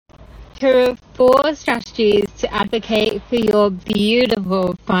Here are 4 strategies to advocate for your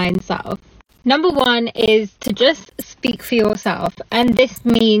beautiful, fine self. Number 1 is to just speak for yourself. And this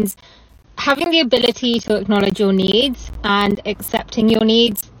means having the ability to acknowledge your needs and accepting your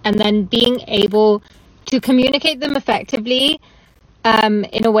needs, and then being able to communicate them effectively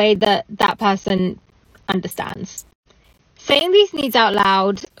in a way that that person understands. Saying these needs out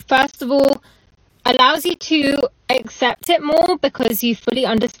loud, first of all, allows you to accept it more because you fully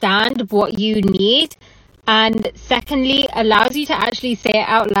understand what you need. And secondly, allows you to actually say it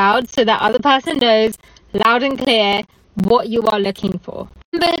out loud so that other person knows loud and clear what you are looking for.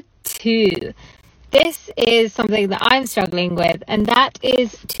 Number 2, this is something that I'm struggling with, and that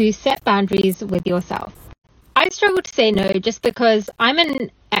is to set boundaries with yourself. I struggle to say no just because I'm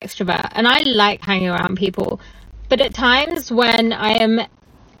an extrovert and I like hanging around people. But at times when I am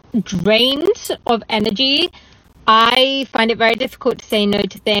drained of energy, I find it very difficult to say no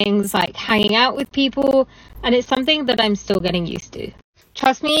to things like hanging out with people, and it's something that I'm still getting used to.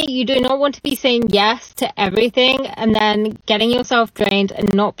 Trust me, you do not want to be saying yes to everything and then getting yourself drained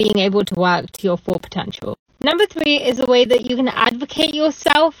and not being able to work to your full potential. Number 3 is a way that you can advocate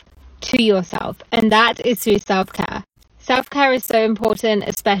yourself to yourself, and that is through self-care. Self-care is so important,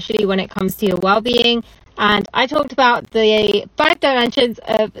 especially when it comes to your well-being. And I talked about the 5 dimensions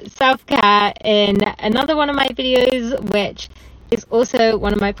of self-care in another one of my videos, which is also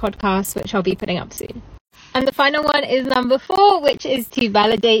one of my podcasts, which I'll be putting up soon. And the final one is number 4, which is to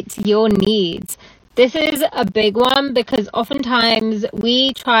validate your needs. This is a big one because oftentimes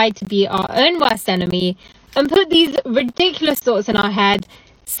we try to be our own worst enemy and put these ridiculous thoughts in our head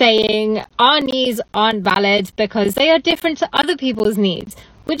saying our needs aren't valid because they are different to other people's needs,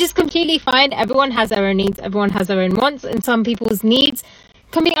 which is completely fine. Everyone has their own needs, everyone has their own wants, and some people's needs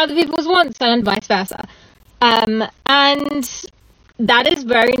can be other people's wants and vice versa. And that is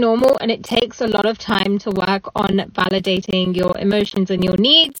very normal, and it takes a lot of time to work on validating your emotions and your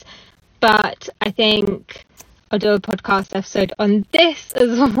needs. But I think I'll do a podcast episode on this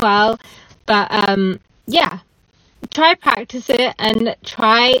as well. But try practice it and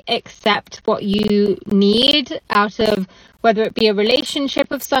try accept what you need out of whether it be a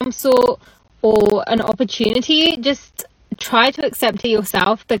relationship of some sort or an opportunity. Just try to accept it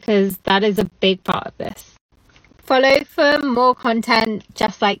yourself because that is a big part of this. Follow for more content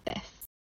just like this.